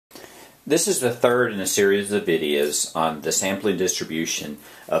This is the third in a series of videos on the sampling distribution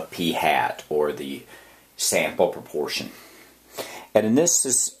of p hat, or the sample proportion. And in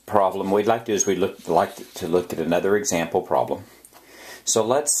this problem, what we'd like to do is like to look at another example problem. So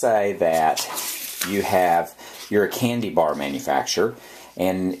let's say that you're a candy bar manufacturer,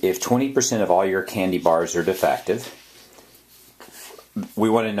 and if 20% of all your candy bars are defective, we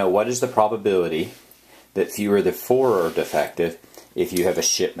want to know what is the probability that fewer than 4 are defective if you have a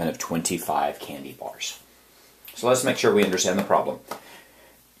shipment of 25 candy bars. So let's make sure we understand the problem.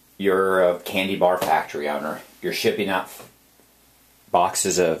 You're a candy bar factory owner. You're shipping out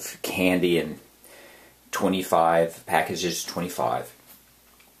boxes of candy in 25 packages, 25.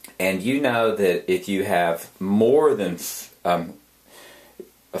 And you know that if you have more than 4,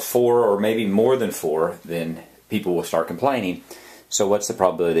 or maybe more than 4, then people will start complaining. So what's the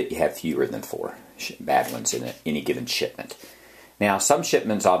probability that you have fewer than 4 bad ones in any given shipment? Now, some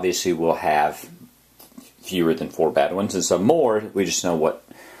shipments obviously will have fewer than 4 bad ones, and some more. We just know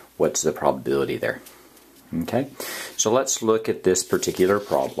what's the probability there. Okay, so let's look at this particular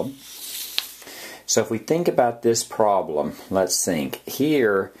problem. So if we think about this problem, let's think.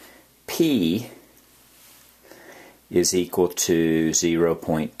 Here, P is equal to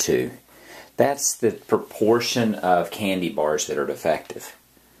 0.2. That's the proportion of candy bars that are defective.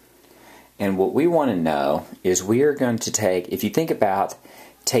 And what we want to know is we are going to take, if you think about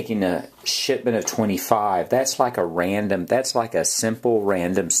taking a shipment of 25, that's like a simple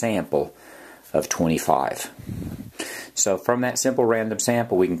random sample of 25. So from that simple random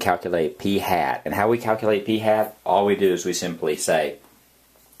sample, we can calculate p hat. And how we calculate p hat, all we do is we simply say,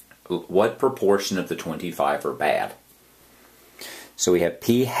 what proportion of the 25 are bad? So we have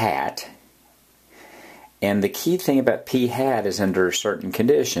p hat. And the key thing about p hat is under certain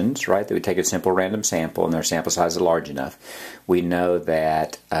conditions, right, that we take a simple random sample and their sample size is large enough, we know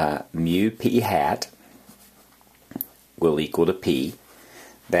that mu p hat will equal to p.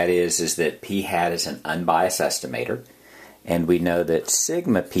 That is that p hat is an unbiased estimator. And we know that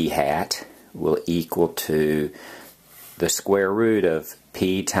sigma p hat will equal to the square root of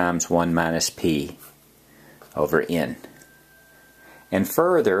p times 1 minus p over n. And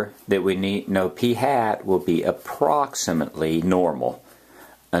further, that we know p hat will be approximately normal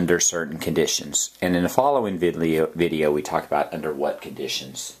under certain conditions. And in the following video we talk about under what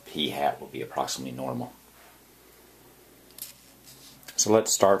conditions p hat will be approximately normal. So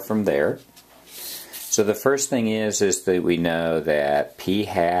let's start from there. So the first thing is that we know that p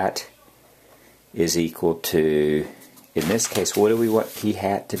hat is equal to, in this case, what do we want p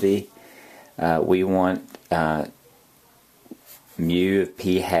hat to be? We want mu of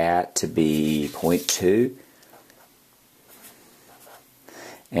p hat to be 0.2,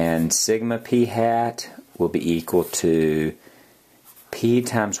 and sigma p hat will be equal to p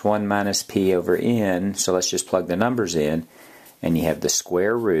times 1 minus p over n. So let's just plug the numbers in, and you have the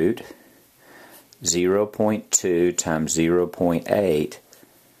square root 0.2 times 0.8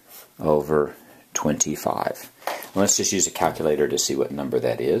 over 25. Let's just use a calculator to see what number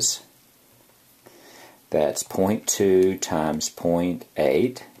that is. That's 0.2 times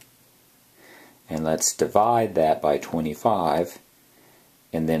 0.8, and let's divide that by 25,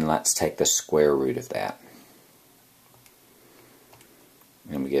 and then let's take the square root of that,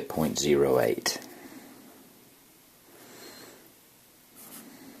 and we get 0.08.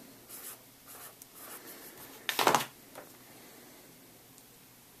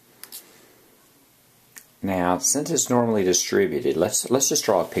 Now, since it's normally distributed, let's just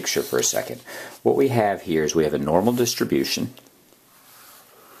draw a picture for a second. What we have here is we have a normal distribution,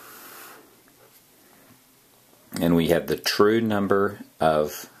 and we have the true number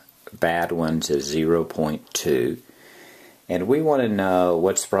of bad ones is 0.2, and we want to know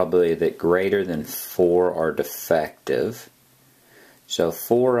what's the probability that greater than 4 are defective. So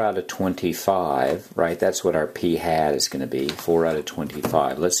 4 out of 25, right, that's what our p hat is going to be, 4 out of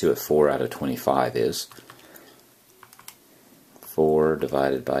 25. Let's see what 4 out of 25 is. 4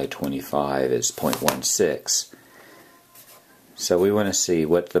 divided by 25 is 0.16. So we want to see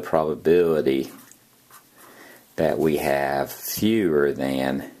what the probability that we have fewer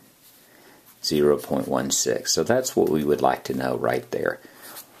than 0.16. So that's what we would like to know right there.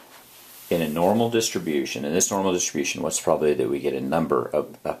 In a normal distribution, in this normal distribution, what's the probability that we get a number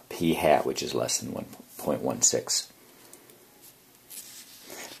of a p hat which is less than 1.16?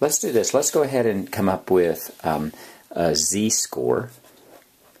 Let's do this. Let's go ahead and come up with a z-score,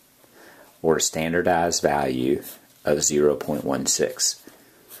 or a standardized value of 0.16.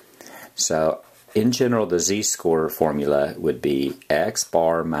 So in general, the z-score formula would be x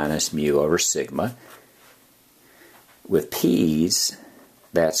bar minus mu over sigma, with p's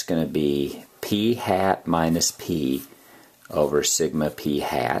that's going to be p hat minus p over sigma p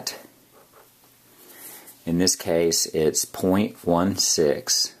hat. In this case, it's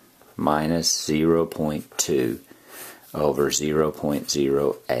 0.16 minus 0.2 over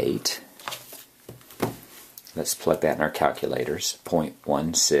 0.08. Let's plug that in our calculators.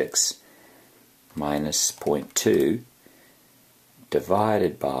 0.16 minus 0.2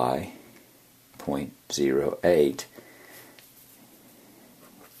 divided by 0.08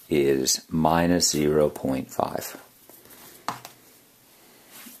 is minus 0.5.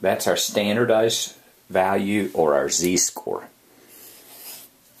 That's our standardized value, or our z-score.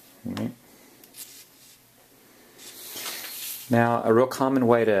 Now, a real common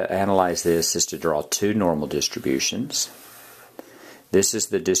way to analyze this is to draw two normal distributions. This is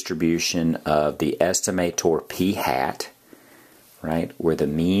the distribution of the estimator p hat, right, where the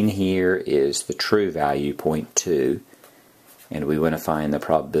mean here is the true value, 0.2, and we want to find the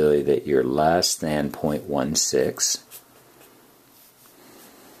probability that you're less than 0.16.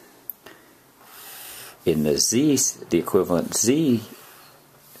 In the equivalent z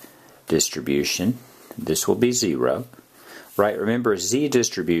distribution, this will be 0. Right, remember, z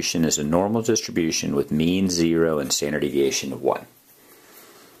distribution is a normal distribution with mean 0 and standard deviation of 1.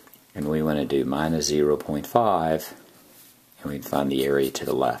 And we want to do minus 0.5, and we find the area to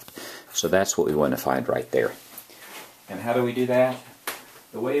the left. So that's what we want to find right there. And how do we do that?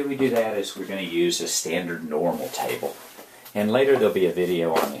 The way we do that is we're going to use a standard normal table. And later there'll be a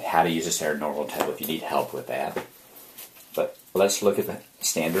video on how to use a standard normal table if you need help with that. But let's look at the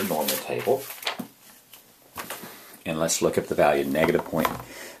standard normal table. And let's look at the value negative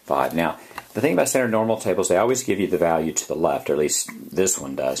 0.5. Now, the thing about standard normal tables, they always give you the value to the left, or at least this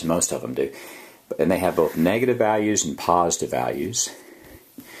one does, most of them do. And they have both negative values and positive values.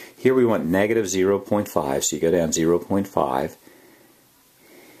 Here we want negative 0.5, so you go down 0.5,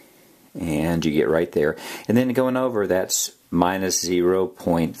 and you get right there. And then going over, that's minus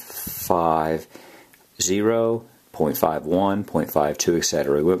 0.5, 0, 0.51, 0.52,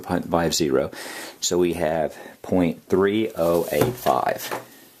 etc. We went 0.50. So we have 0.3085.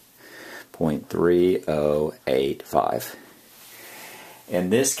 0.3085. In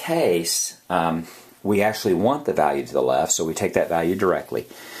this case, we actually want the value to the left, so we take that value directly.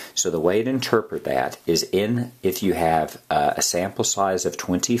 So the way to interpret that is if you have a sample size of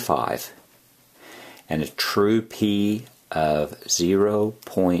 25 and a true p of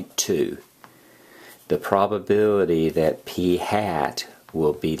 0.2, the probability that p hat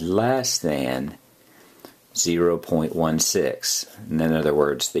will be less than 0.16, and in other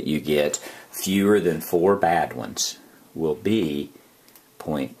words, that you get fewer than 4 bad ones, will be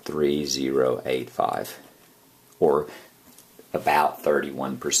 0.3085, or about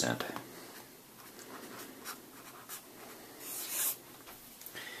 31%.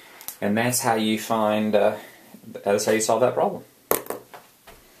 And that's how you find, that's how you solve that problem.